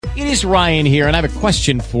It is Ryan here, and I have a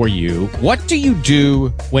question for you. What do you do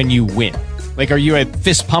when you win? Like, are you a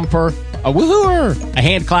fist pumper, a woohooer, a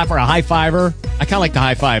hand clapper, a high fiver? I kind of like the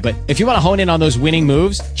high five, but if you want to hone in on those winning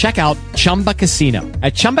moves, check out Chumba Casino.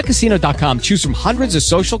 At ChumbaCasino.com, choose from hundreds of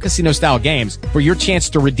social casino-style games for your chance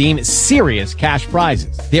to redeem serious cash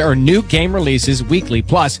prizes. There are new game releases weekly,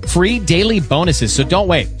 plus free daily bonuses. So don't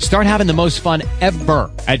wait. Start having the most fun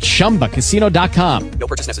ever at ChumbaCasino.com. No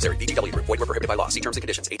purchase necessary. VGW. Void where prohibited by law. See terms and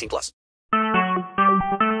conditions. 18 plus.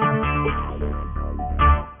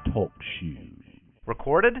 Talk shoes.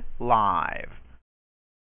 Recorded live.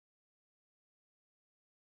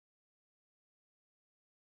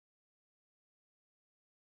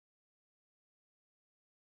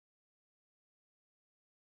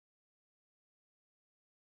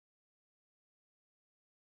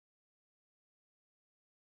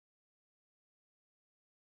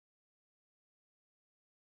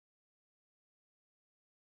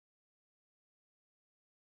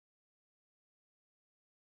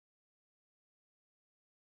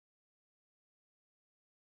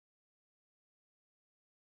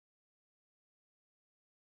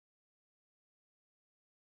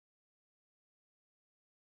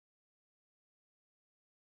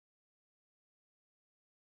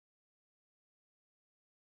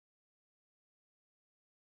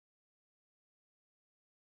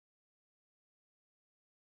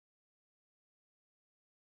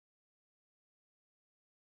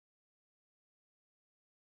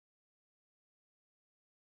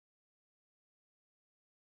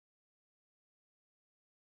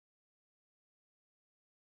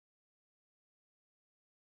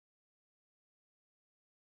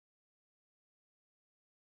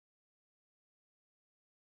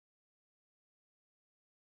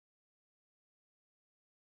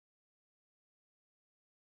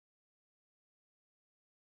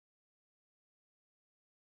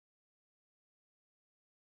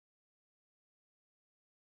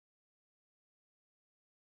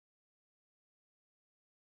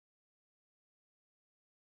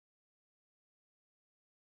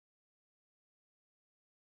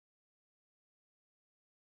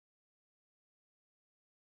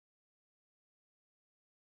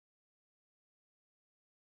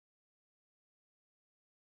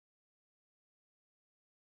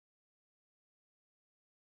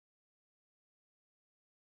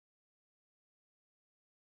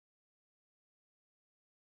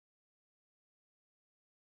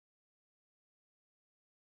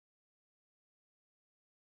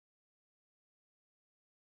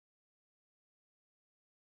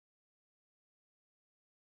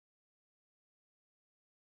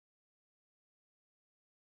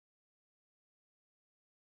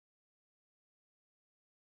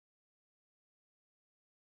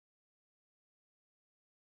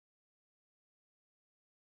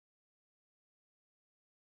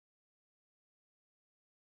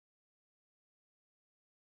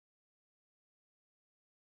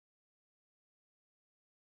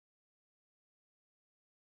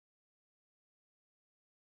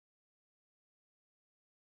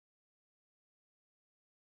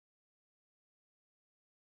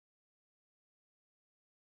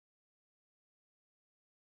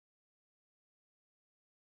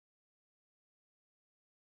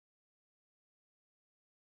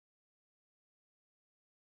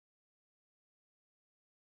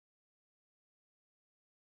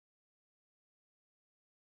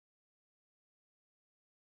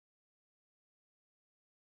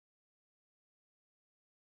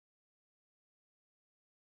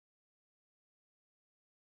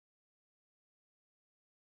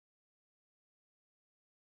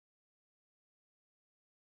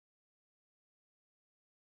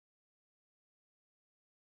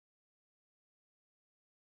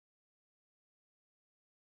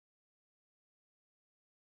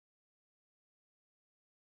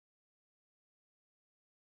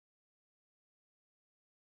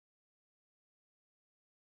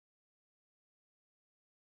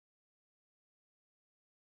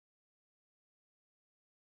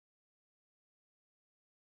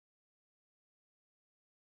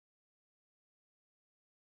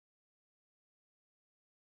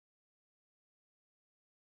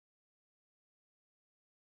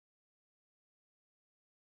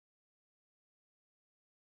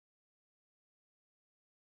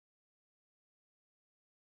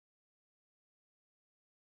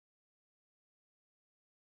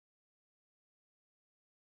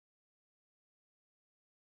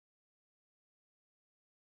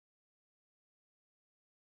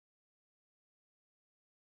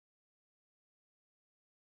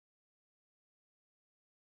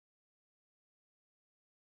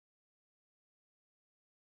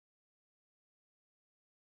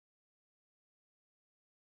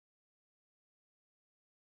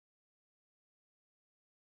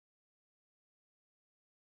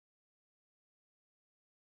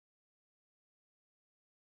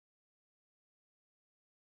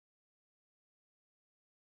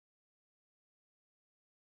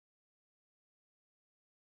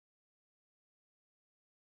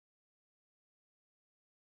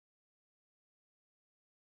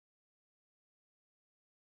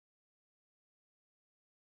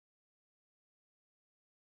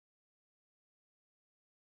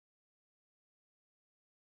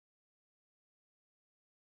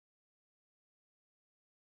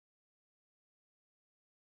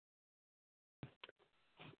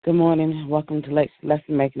 Good morning. Welcome to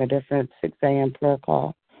Lesson Making a Difference, 6 a.m. prayer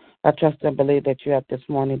call. I trust and believe that you're up this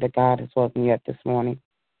morning, that God has woken you up this morning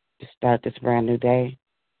to start this brand new day.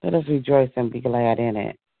 Let us rejoice and be glad in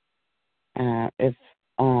it. If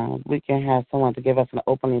we can have someone to give us an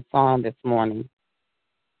opening song this morning.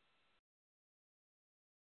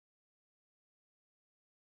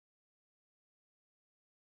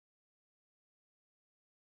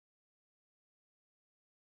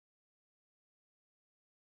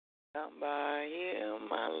 Come by here,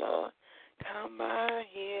 my Lord. Come by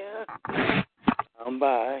here. Come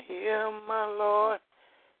by here, my Lord.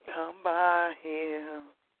 Come by here.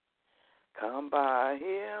 Come by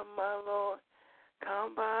here, my Lord.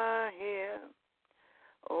 Come by here.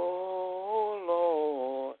 Oh,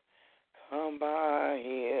 Lord. Come by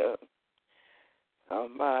here.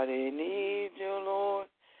 Somebody needs you, Lord.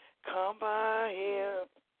 Come by here.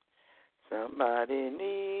 Somebody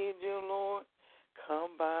needs you, Lord.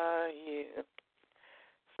 Come by here.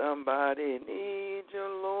 Somebody needs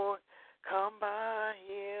you, Lord. Come by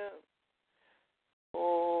here.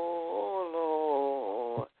 Oh,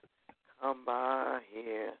 Lord. Come by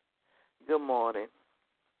here. Good morning.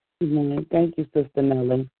 Good morning. Thank you, Sister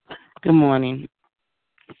Nellie. Good morning.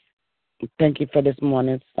 Thank you for this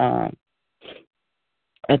morning's song.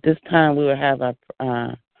 At this time, we will have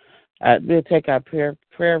we'll take our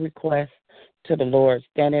prayer requests to the Lord,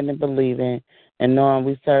 standing and believing and knowing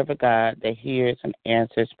we serve a God that hears and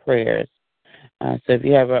answers prayers. So if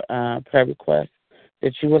you have a prayer request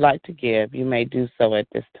that you would like to give, you may do so at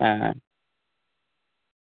this time.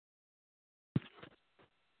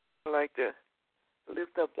 I'd like to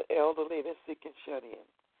lift up the elderly, the sick, and shut in.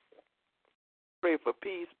 Pray for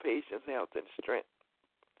peace, patience, health, and strength,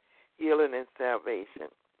 healing, and salvation.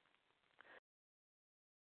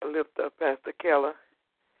 I lift up Pastor Keller,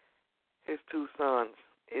 his two sons,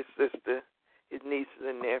 his sister, his nieces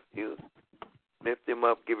and nephews. Lift him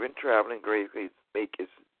up, give him traveling grace, make his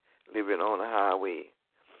living on the highway.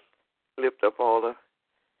 Lift up all the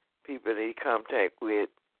people that he contact with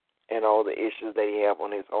and all the issues that he have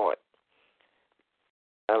on his heart.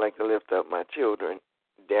 I like to lift up my children,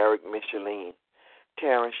 Derek, Micheline,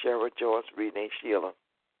 Taryn, Shara, Joyce, Renee, Sheila,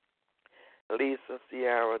 Lisa,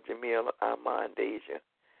 Sierra, Jamila, Armand, Deja,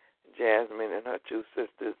 Jasmine and her two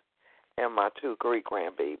sisters, and my two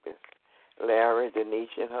great-grandbabies, Larry,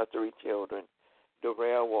 Denisha, and her three children,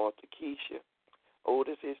 Darrell, Walter, Keisha,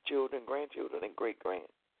 Otis, his children, grandchildren, and great-grand,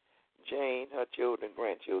 Jane, her children,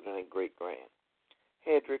 grandchildren, and great-grand,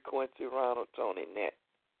 Hedrick, Quincy, Ronald, Tony, Nat,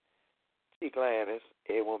 T. Gladys,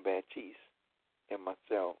 Edwin Baptiste, and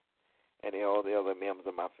myself, and all the other members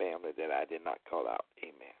of my family that I did not call out.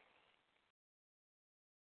 Amen.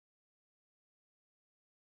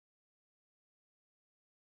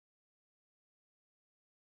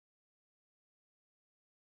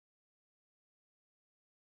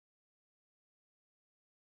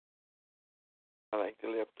 I'd like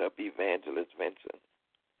to lift up Evangelist Vincent,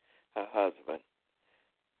 her husband,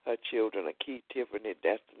 her children are Keith, Tiffany,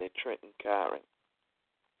 Destiny, Trenton, Kyron,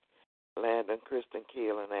 Landon, Kristen,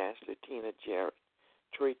 Keelan, Ashley, Tina, Jarrett,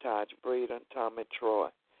 Trey, Taj, Braden, Tommy, Troy,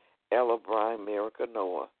 Ella, Brian, Miracle,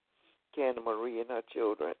 Noah, Candy Marie and her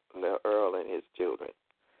children, Lil Earl and his children.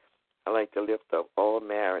 I like to lift up all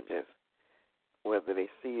marriages, whether they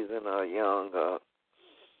seasoned or young,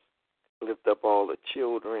 lift up all the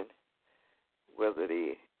children, whether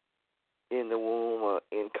they in the womb or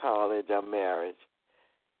in college or marriage.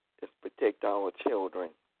 Just protect our children.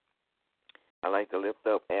 I like to lift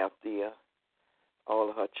up Althea, all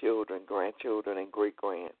of her children, grandchildren, and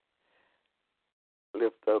great-grand.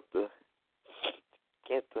 Lift up the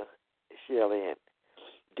Kenta, Shelley, and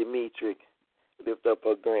Dimitri. Lift up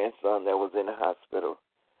her grandson that was in the hospital.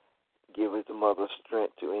 Give his mother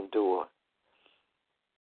strength to endure.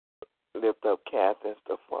 Lift up Kath and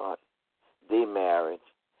Stefan, their marriage,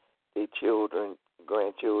 their children,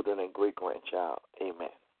 grandchildren, and great-grandchild. Amen.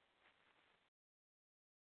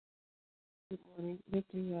 Good morning.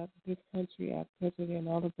 Lifting up this country, our president, and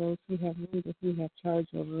all of those who have ruled, who have charge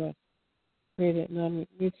over us. Pray that none would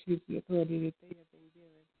misuse the authority that they have been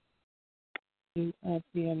given. Us,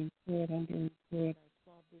 the unemployed, underemployed, our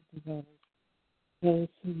small business owners, those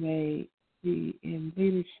who may be in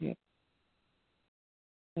leadership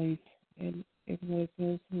place, and as well as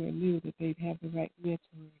those who are new, that they'd have the right mentors.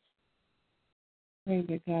 Praying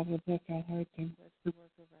that God will bless our hearts and bless the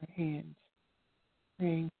work of our hands.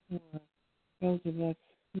 Praying for those of us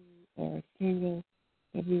who are single,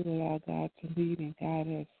 that we will allow God to lead and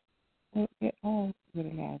guide us. Well, that all would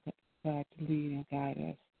allow God to lead and guide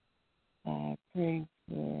us. Praying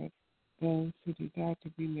for those who desire to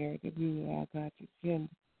be married, that we will allow God to send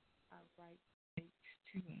our right mates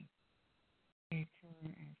to us. Praying for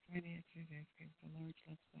our finances, asking for large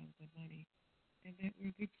lump sums of money, and that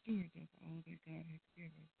we're good stewards of all that God has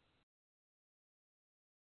given.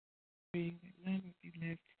 Praying that none would be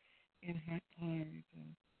left in hot cars or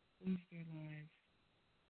lose their lives.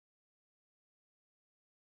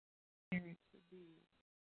 Parents would be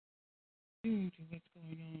tuned to what's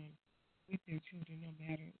going on with their children, no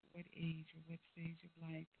matter what age or what stage of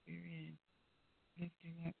life they're in.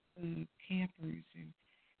 Lifting up the campers and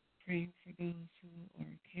praying for those who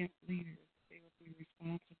are camp leaders. They will be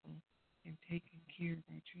responsible in taking care of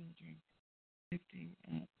our children. Lifting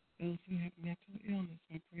up those who have mental illness.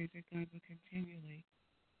 I pray that God will continually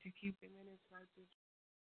to keep them in His righteous.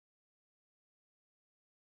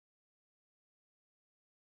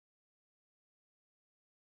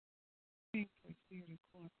 Praying for a spirit of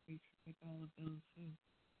cooperation with all of those who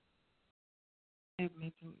have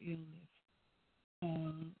mental illness.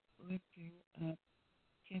 Lifting up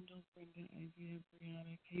Kendall, Brenda, Isaiah,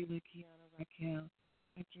 Brianna, Kayla, Kiana, Raquel,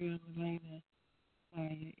 Adriana, Elena,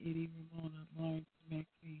 Maya, Eddie, Ramona, Lawrence,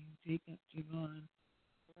 Maxine, Jacob, Javon,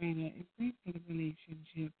 Raina, and pray for the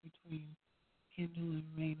relationship between Kendall and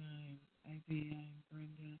Raina and Isaiah and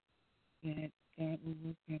Brenda, that God will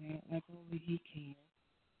work that out like only He can.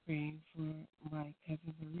 Praying for my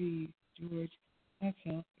cousin Marie, George,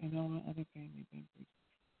 myself, and all my other family members.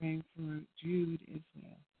 Praying for Jude as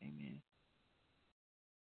well. Amen.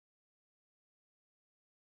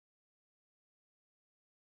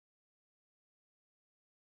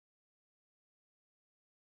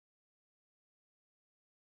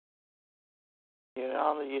 Your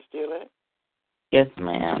Honor, you still there? Yes,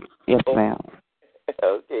 ma'am. Yes, ma'am.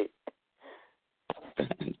 Okay.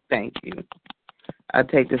 Thank you. I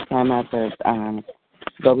take this time out to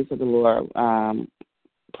go before the Lord,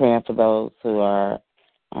 praying for those who are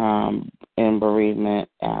in bereavement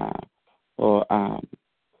or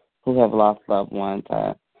who have lost loved ones.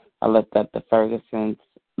 I lift up the Fergusons,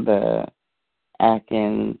 the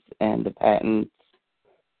Atkins, and the Pattons,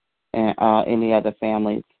 and any other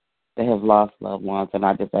families that have lost loved ones. And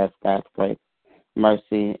I just ask God's grace,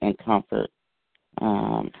 mercy, and comfort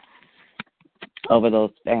over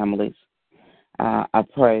those families. I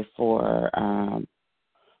pray for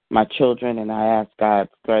my children, and I ask God's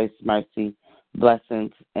grace, mercy,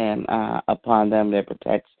 blessings, and upon them,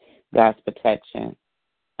 God's protection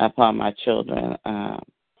upon my children.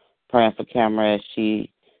 Praying for Camera as she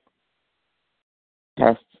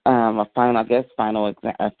has a final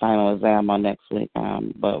exam on next week.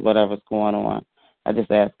 But whatever's going on, I just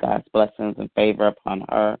ask God's blessings and favor upon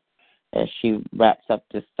her as she wraps up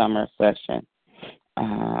this summer session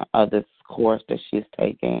of this course that she's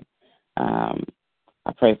taking.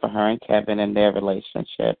 I pray for her and Kevin and their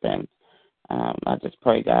relationship, and I just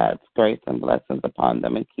pray God's grace and blessings upon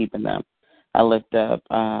them and keeping them. I lift up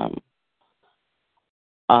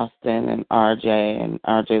Austin and RJ and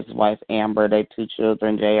RJ's wife Amber, their two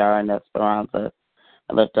children, JR and Esperanza.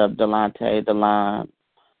 I lift up Delonte, Delon,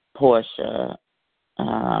 Portia,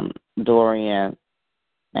 Dorian,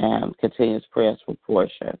 and continuous prayers for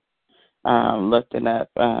Portia. Lifting up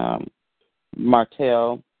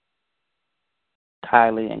Martell,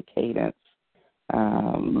 Kylie, and Cadence.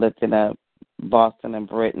 Lifting up Boston and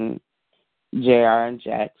Britton, JR and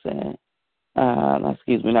Jackson.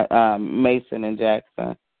 Mason and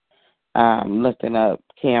Jackson. Lifting up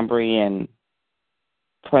Cambry and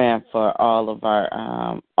praying for all of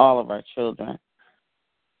our children.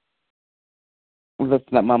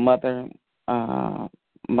 Lifting up my mother,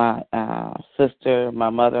 my sister, my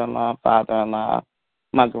mother-in-law, father-in-law,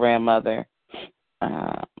 my grandmother,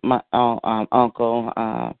 my uncle,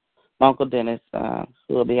 Uncle Dennis,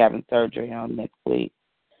 who will be having surgery on next week.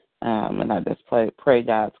 And I just pray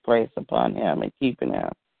God's grace upon him and keeping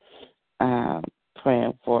him.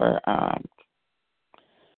 Praying for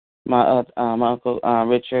my Uncle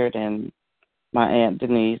Richard and my Aunt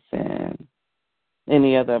Denise and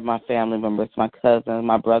any other of my family members, my cousin,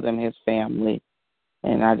 my brother and his family.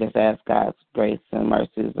 And I just ask God's grace and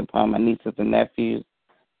mercies upon my nieces and nephews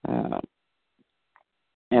and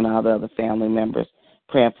all the other family members.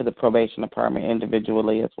 Praying for the probation department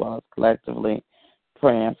individually as well as collectively.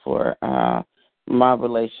 Praying for my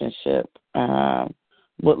relationship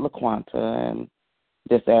with LaQuanta and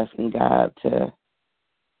just asking God to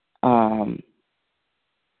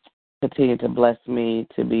continue to bless me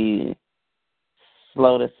to be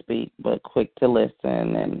slow to speak but quick to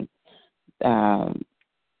listen, and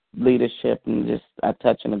leadership, and just I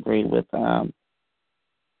touch and agree with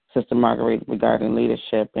Sister Marguerite regarding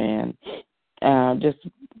leadership, and just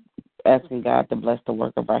asking God to bless the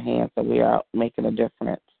work of our hands that we are making a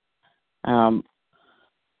difference.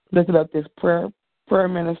 Looking up this prayer prayer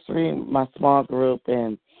ministry, my small group,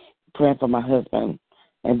 and praying for my husband,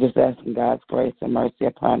 and just asking God's grace and mercy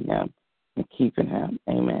upon him and keeping him.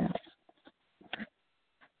 Amen.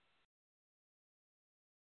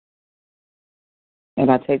 And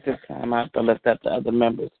I take this time out to lift up the other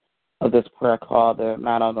members of this prayer call that are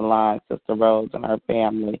not on the line, Sister Rose and her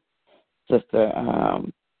family, Sister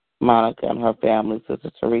Monica and her family, Sister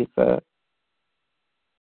Teresa,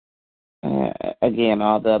 and again,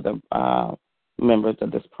 all the other members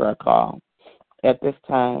of this prayer call. At this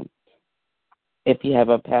time, if you have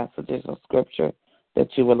a passage of scripture that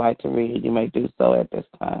you would like to read, you may do so at this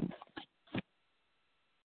time.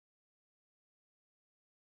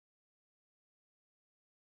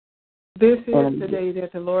 This is the day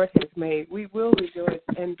that the Lord has made. We will rejoice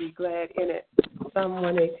and be glad in it. Psalm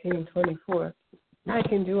 118:24. I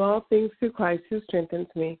can do all things through Christ who strengthens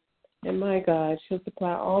me, and my God shall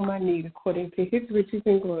supply all my need according to his riches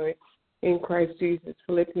and glory in Christ Jesus.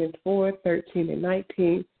 Philippians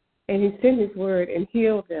 4:13-19. And he sent his word and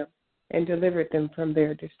healed them and delivered them from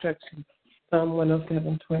their destruction. Psalm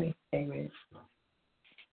 107:20. Amen.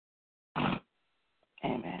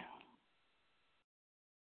 Amen.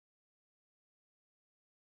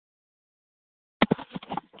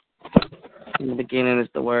 In the beginning is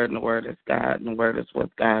the Word, and the Word is God, and the Word is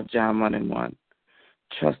with God. John 1:1.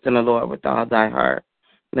 Trust in the Lord with all thy heart.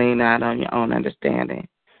 Lean not on your own understanding.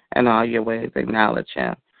 And all your ways acknowledge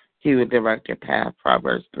him. He will direct your path.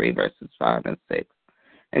 Proverbs 3:5-6.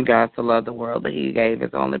 And God so loved the world that he gave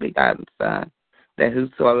his only begotten Son, that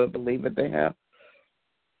whosoever believeth in him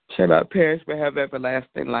shall not perish but have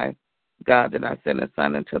everlasting life. God did not send his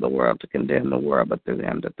Son into the world to condemn the world, but through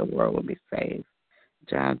him that the world will be saved.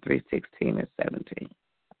 John 3:16-17.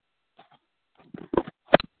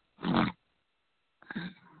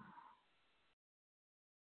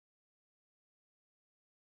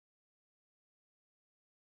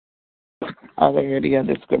 Are there any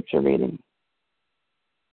other scripture reading?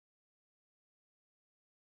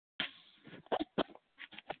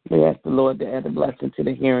 We ask the Lord to add a blessing to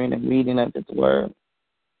the hearing and reading of his word.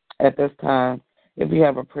 At this time, if you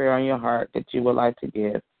have a prayer on your heart that you would like to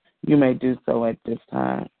give, you may do so at this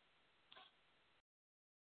time.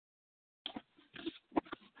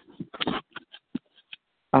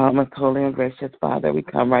 Most holy and gracious Father, we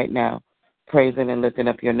come right now, praising and lifting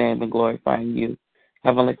up your name and glorifying you.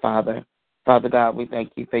 Heavenly Father, Father God, we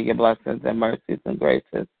thank you for your blessings and mercies and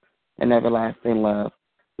graces and everlasting love.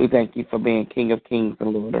 We thank you for being King of kings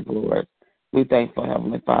and Lord of lords. We thank you,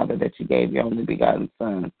 Heavenly Father, that you gave your only begotten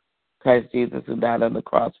Son, Christ Jesus, who died on the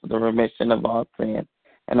cross for the remission of all sin,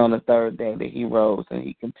 and on the third day that he rose and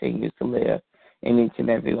he continues to live in each and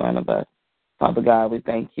every one of us. Father God, we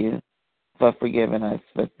thank you for forgiving us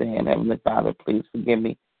for sin. Heavenly Father, please forgive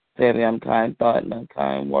me for every unkind thought and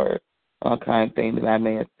unkind word, unkind thing that I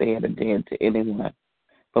may have said or did to anyone.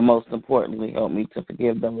 But most importantly, help me to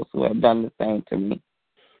forgive those who have done the same to me.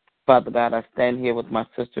 Father God, I stand here with my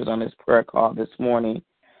sisters on this prayer call this morning,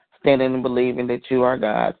 standing and believing that you are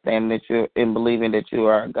God, standing and believing that you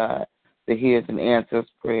are God, that hears and answers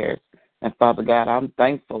prayers. And Father God, I'm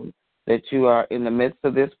thankful that you are in the midst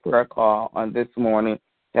of this prayer call on this morning.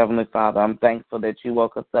 Heavenly Father, I'm thankful that you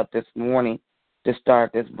woke us up this morning to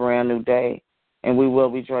start this brand new day, and we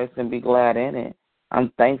will rejoice and be glad in it.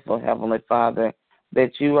 I'm thankful, Heavenly Father,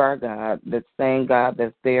 that you are God, the same God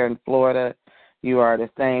that's there in Florida. You are the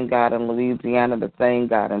same God in Louisiana, the same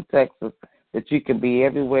God in Texas, that you can be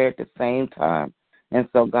everywhere at the same time. And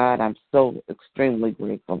so, God, I'm so extremely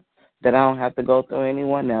grateful that I don't have to go through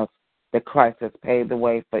anyone else, that Christ has paved the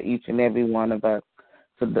way for each and every one of us.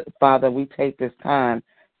 So, Father, we take this time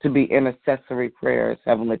to be intercessory prayers,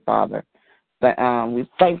 Heavenly Father. But we're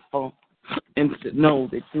thankful and to know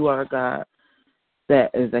that you are God that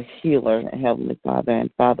is a healer, Heavenly Father. And,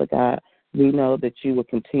 Father God, we know that you will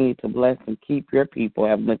continue to bless and keep your people,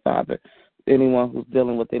 Heavenly Father. Anyone who's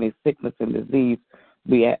dealing with any sickness and disease,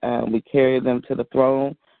 we carry them to the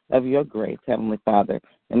throne of your grace, Heavenly Father,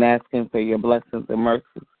 and asking for your blessings and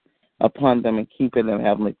mercies upon them and keeping them,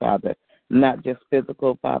 Heavenly Father. Not just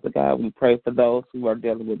physical, Father God. We pray for those who are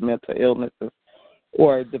dealing with mental illnesses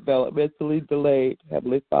or developmentally delayed,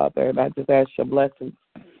 Heavenly Father. And I just ask your blessings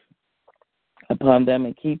upon them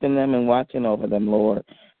and keeping them and watching over them, Lord.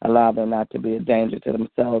 Allow them not to be a danger to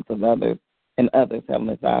themselves and others,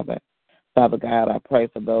 Heavenly Father. Father God, I pray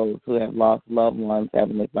for those who have lost loved ones,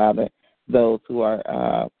 Heavenly Father, those who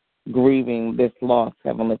are grieving this loss,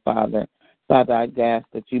 Heavenly Father. Father, I ask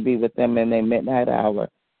that you be with them in their midnight hour.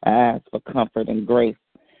 I ask for comfort and grace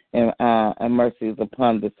and mercies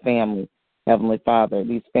upon this family, Heavenly Father,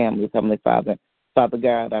 these families, Heavenly Father. Father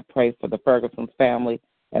God, I pray for the Ferguson's family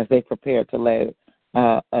as they prepare to lay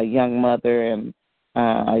a young mother and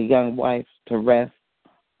a young wife to rest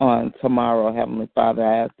on tomorrow. Heavenly Father,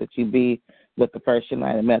 I ask that you be with the First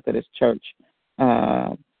United Methodist Church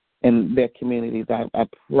in their communities. I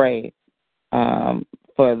pray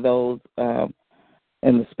for those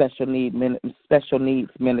in the special needs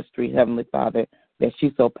ministry, Heavenly Father, that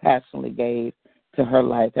she so passionately gave to her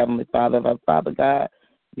life, Heavenly Father. Father God,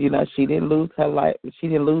 you know, she didn't lose her life. She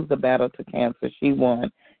didn't lose the battle to cancer. She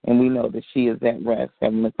won, and we know that she is at rest,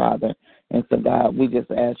 Heavenly Father. And so, God, we just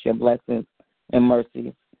ask your blessings and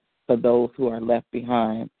mercies for those who are left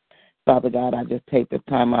behind. Father God, I just take this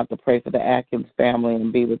time out to pray for the Atkins family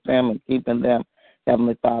and be with them and keeping them,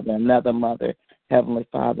 Heavenly Father, another mother, Heavenly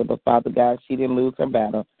Father. But, Father God, she didn't lose her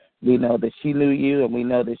battle. We know that she knew you, and we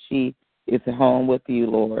know that she is at home with you,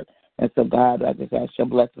 Lord. And so, God, I just ask your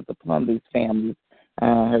blessings upon these families,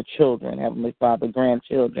 her children, Heavenly Father,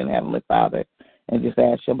 grandchildren, Heavenly Father, and just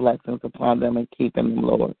ask your blessings upon them and keeping them,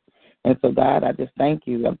 Lord. And so, God, I just thank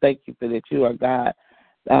you. I thank you for that you are God,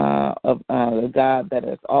 the God that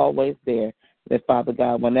is always there, that, Father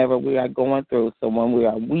God, whenever we are going through, so when we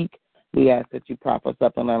are weak, we ask that you prop us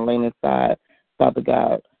up on our leaning side. Father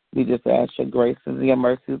God, we just ask your grace and your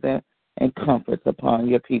mercies and comforts upon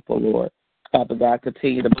your people, Lord. Father God,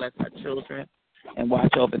 continue to bless our children and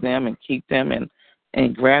watch over them and keep them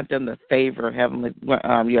and grant them the favor, heavenly,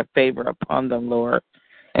 your favor upon them, Lord.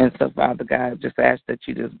 And so, Father God, just ask that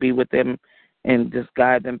you just be with them and just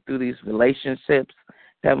guide them through these relationships.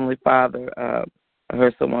 Heavenly Father, I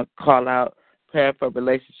heard someone call out prayer for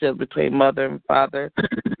relationships between mother and father,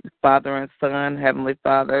 father and son, Heavenly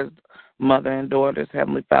Father, mother and daughters,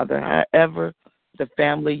 Heavenly Father, however the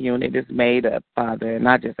family unit is made up, Father. And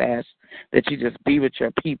I just ask that you just be with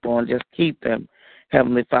your people and just keep them,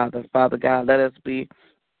 Heavenly Father. Father God, let us be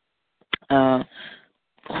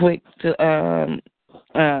quick to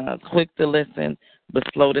listen, but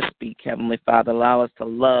slow to speak, Heavenly Father. Allow us to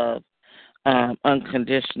love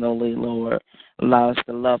unconditionally, Lord. Allow us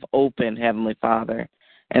to love open, Heavenly Father.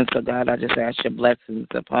 And so, God, I just ask your blessings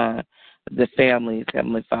upon the families,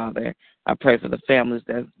 Heavenly Father. I pray for the families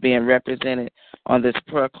that's being represented on this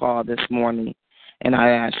prayer call this morning. And I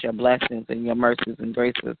ask your blessings and your mercies and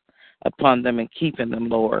graces upon them and keeping them,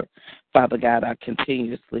 Lord. Father God, I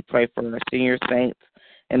continuously pray for our senior saints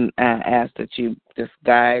and I ask that you just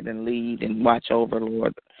guide and lead and watch over,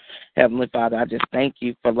 Lord. Heavenly Father, I just thank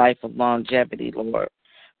you for life of longevity, Lord.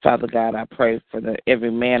 Father God, I pray for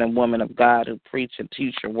every man and woman of God who preach and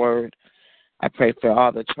teach your word. I pray for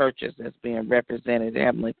all the churches that's being represented,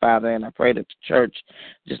 Heavenly Father, and I pray that the church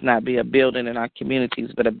just not be a building in our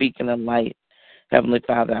communities, but a beacon of light. Heavenly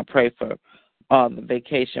Father, I pray for all the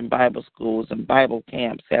vacation Bible schools and Bible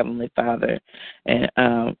camps, Heavenly Father, and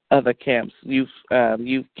other camps, youth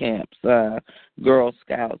camps, Girl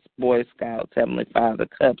Scouts, Boy Scouts, Heavenly Father,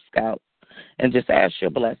 Cub Scouts, and just ask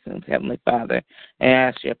your blessings, Heavenly Father, and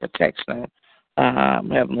ask your protection,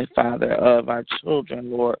 Heavenly Father, of our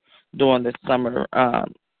children, Lord, during the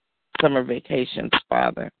summer vacations,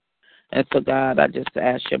 Father. And so, God, I just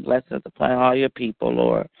ask your blessings upon all your people,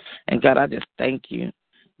 Lord. And, God, I just thank you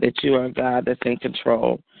that you are a God that's in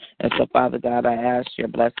control. And so, Father God, I ask your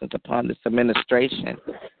blessings upon this administration,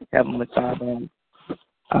 Heavenly Father.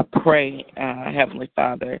 I pray, Heavenly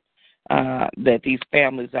Father, that these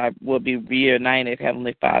families will be reunited,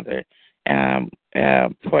 Heavenly Father.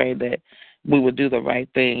 Pray that we will do the right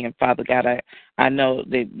thing. And, Father God, I know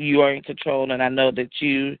that you are in control, and I know that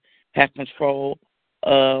you have control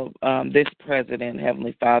of this president,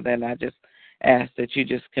 Heavenly Father, and I just ask that you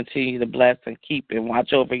just continue to bless and keep and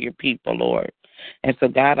watch over your people, Lord. And so,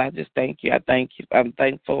 God, I just thank you. I thank you. I'm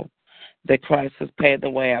thankful that Christ has paid the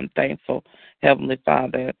way. I'm thankful, Heavenly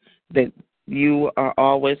Father, that you are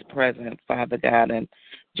always present, Father God, and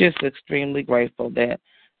just extremely grateful that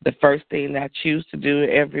the first thing I choose to do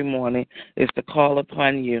every morning is to call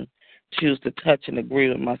upon you. Choose to touch and agree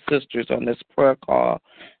with my sisters on this prayer call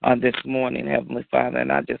on this morning, Heavenly Father.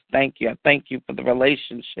 And I just thank you. I thank you for the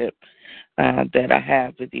relationship that I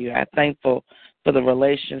have with you. I'm thankful for the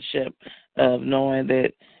relationship of knowing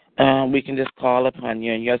that we can just call upon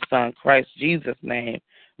you. In your Son, Christ Jesus' name,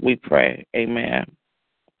 we pray. Amen.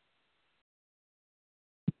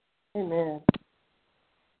 Amen.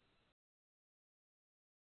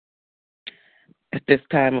 At this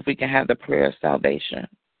time, if we can have the prayer of salvation.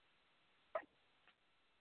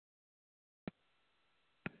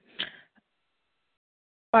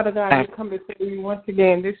 Father God, we come before you once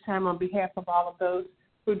again, this time on behalf of all of those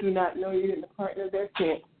who do not know you and the pardon of their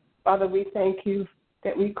sin. Father, we thank you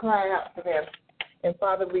that we cry out for them. And,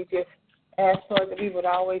 Father, we just ask, Lord, that we would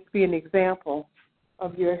always be an example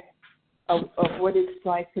of what it's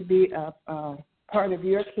like to be a part of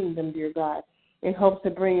your kingdom, dear God, in hopes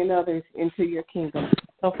of bringing others into your kingdom.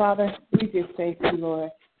 So, Father, we just thank you, Lord,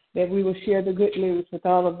 that we will share the good news with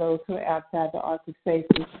all of those who are outside the ark of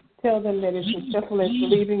safety. Tell them that it's as simple as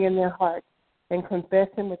believing in their heart and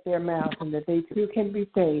confessing with their mouth, and that they too can be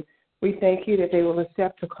saved. We thank you that they will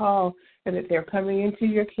accept the call and that they're coming into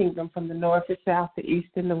your kingdom from the north, the south, the east,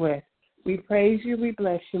 and the west. We praise you. We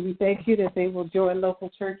bless you. We thank you that they will join local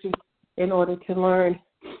churches in order to learn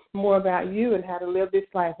more about you and how to live this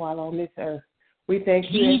life while on this earth. We thank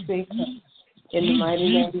you as they come. In the mighty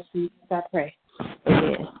name of Jesus, I pray.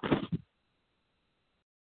 Amen.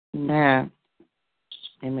 Amen.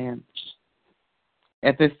 Amen.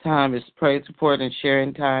 At this time, it's praise report and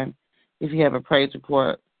sharing time. If you have a praise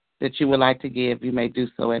report that you would like to give, you may do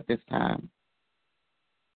so at this time.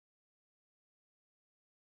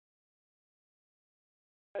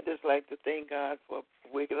 I'd just like to thank God for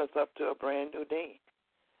waking us up to a brand new day.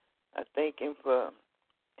 I thank Him for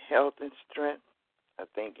health and strength. I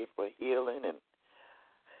thank Him for healing. And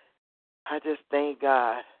I just thank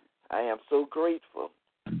God. I am so grateful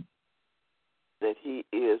that He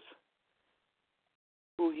is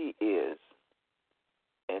who He is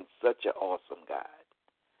and such an awesome God.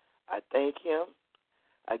 I thank Him.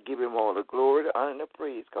 I give Him all the glory, the honor, and the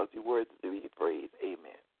praise because He's worthy to be praised.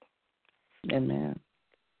 Amen. Amen.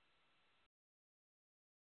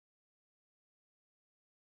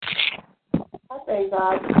 I thank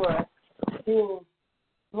God for being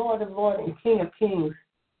Lord of Lords and King of Kings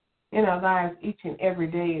in our lives each and every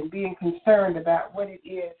day, and being concerned about what it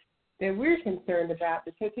is that we're concerned about,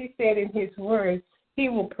 because He said in His word He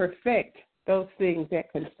will perfect those things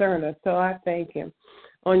that concern us. So I thank Him.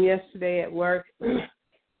 On yesterday at work,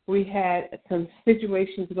 we had some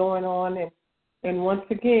situations going on, and once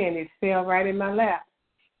again, it fell right in my lap.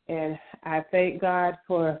 And I thank God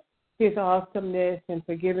for His awesomeness and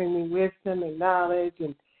for giving me wisdom and knowledge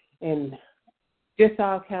and just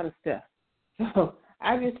all kind of stuff. So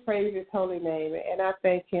I just praise His holy name, and I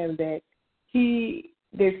thank Him that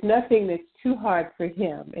there's nothing that's too hard for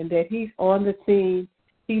Him, and that He's on the scene.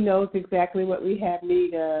 He knows exactly what we have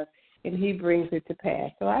need of, and He brings it to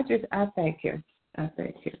pass. So I thank Him. I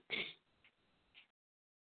thank Him.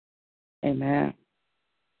 Amen.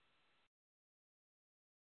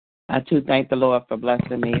 I too thank the Lord for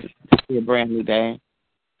blessing me to see a brand new day.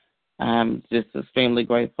 I'm just extremely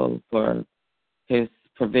grateful for His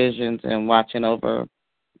provisions and watching over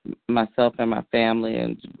myself and my family,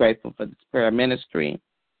 and grateful for this prayer ministry.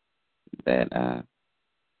 That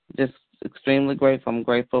just extremely grateful. I'm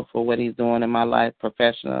grateful for what He's doing in my life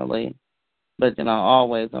professionally, but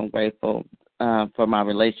always I'm grateful for my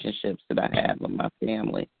relationships that I have with my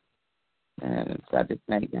family, and so I just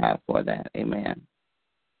thank God for that. Amen.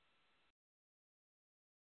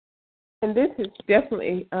 And this is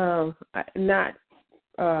definitely not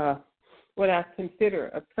what I consider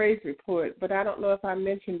a praise report, but I don't know if I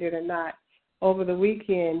mentioned it or not. Over the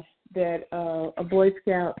weekend, that a Boy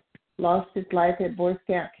Scout lost his life at Boy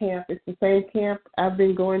Scout camp. It's the same camp I've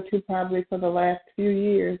been going to probably for the last few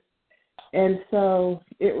years. And so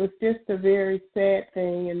it was just a very sad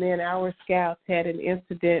thing. And then our scouts had an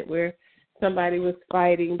incident where somebody was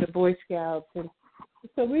fighting the Boy Scouts. And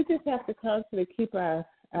so we just have to constantly keep our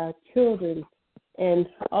children and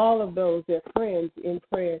all of those, their friends, in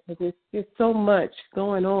prayer, because there's just so much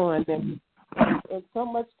going on and so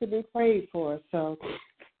much to be prayed for. So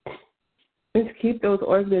just keep those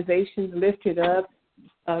organizations lifted up.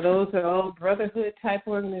 Those are all brotherhood-type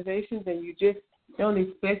organizations, and you just don't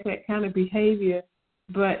expect that kind of behavior.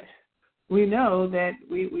 But we know that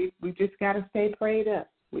we just got to stay prayed up.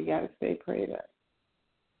 We got to stay prayed up.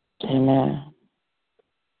 Amen.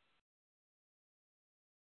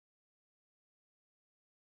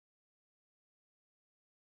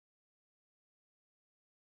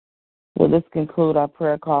 Well, this concludes our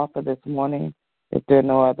prayer call for this morning. If there are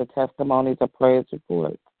no other testimonies or praise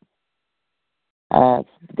reports, I ask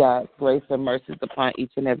God's grace and mercies upon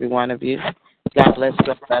each and every one of you. God bless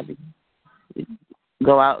you. I love you.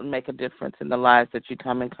 Go out and make a difference in the lives that you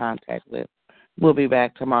come in contact with. We'll be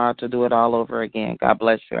back tomorrow to do it all over again. God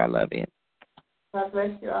bless you. I love you. God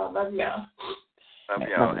bless you all. Love y'all. Love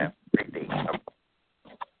y'all. Have a great day.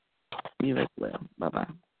 You as well. Bye-bye.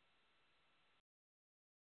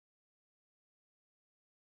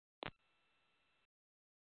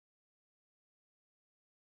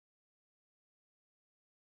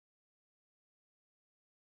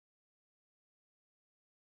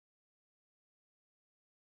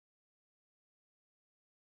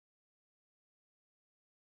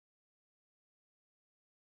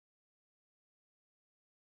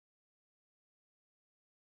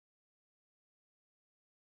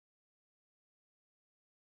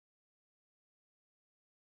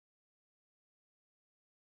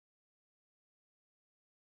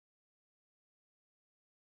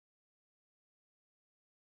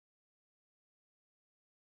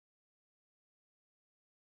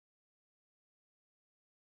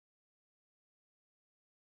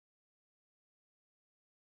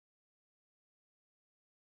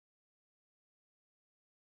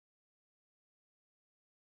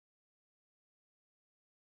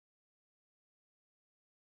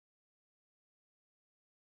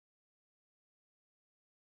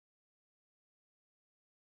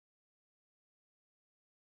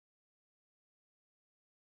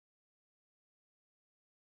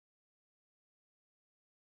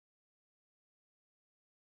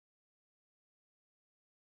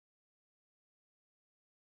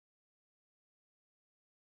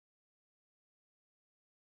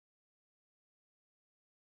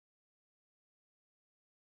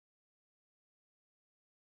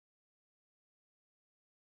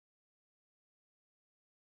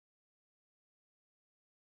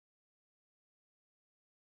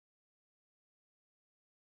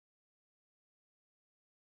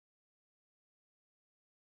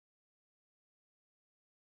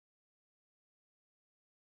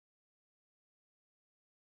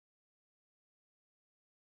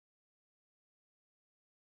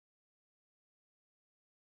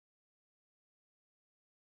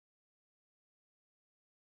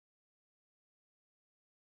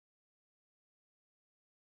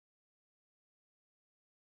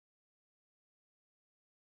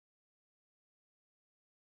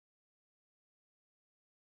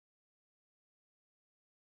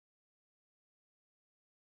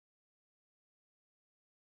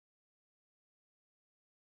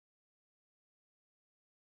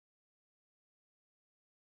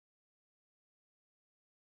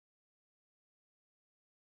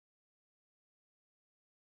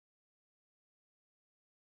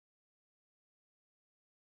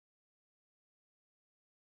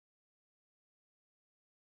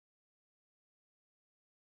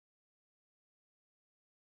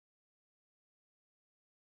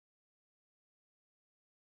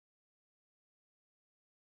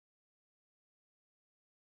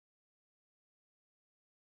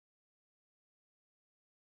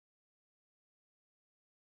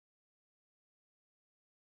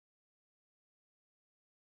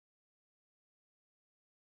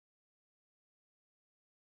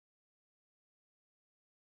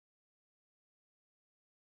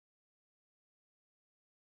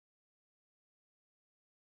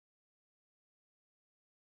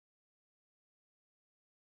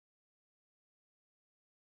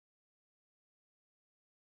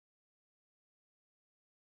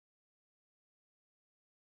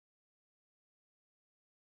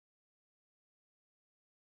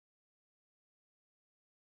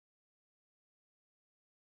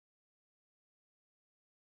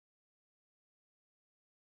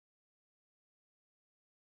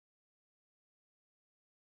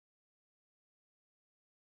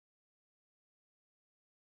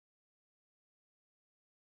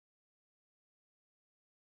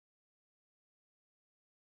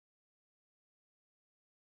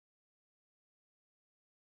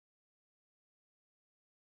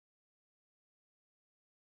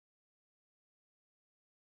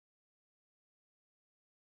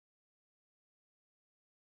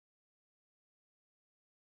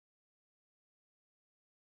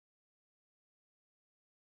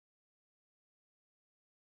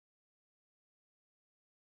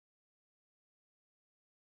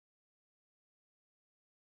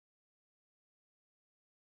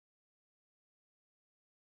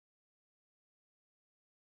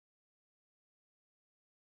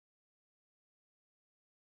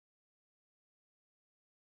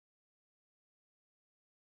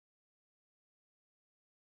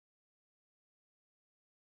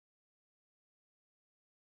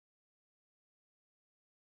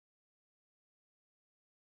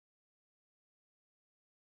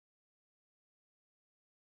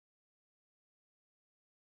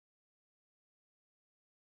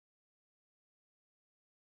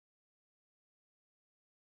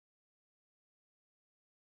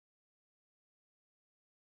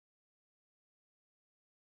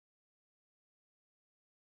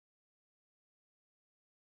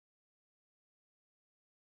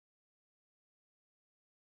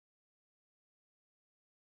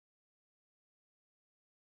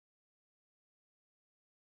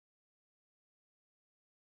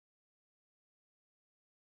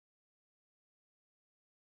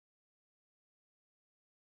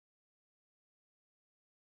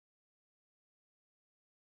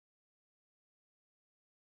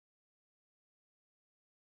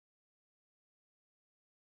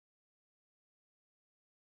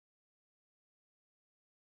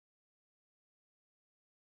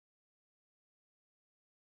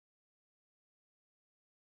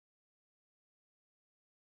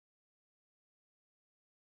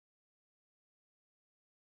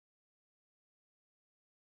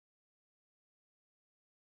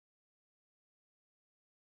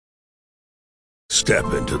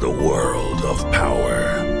 Step into the world of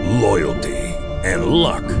power, loyalty, and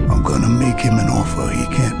luck. I'm gonna make him an offer he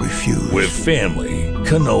can't refuse. With family,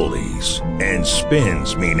 cannolis, and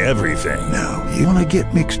spins mean everything. Now, you wanna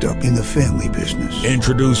get mixed up in the family business.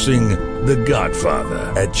 Introducing The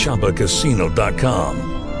Godfather at ChumbaCasino.com.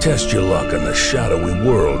 Test your luck in the shadowy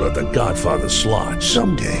world of The Godfather slot.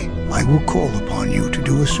 Someday, I will call upon you to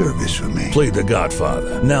do a service for me. Play The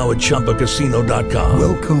Godfather now at ChumbaCasino.com.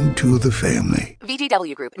 Welcome to the family.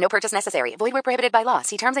 VGW Group. No purchase necessary. Void where prohibited by law.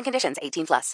 See terms and conditions. 18+.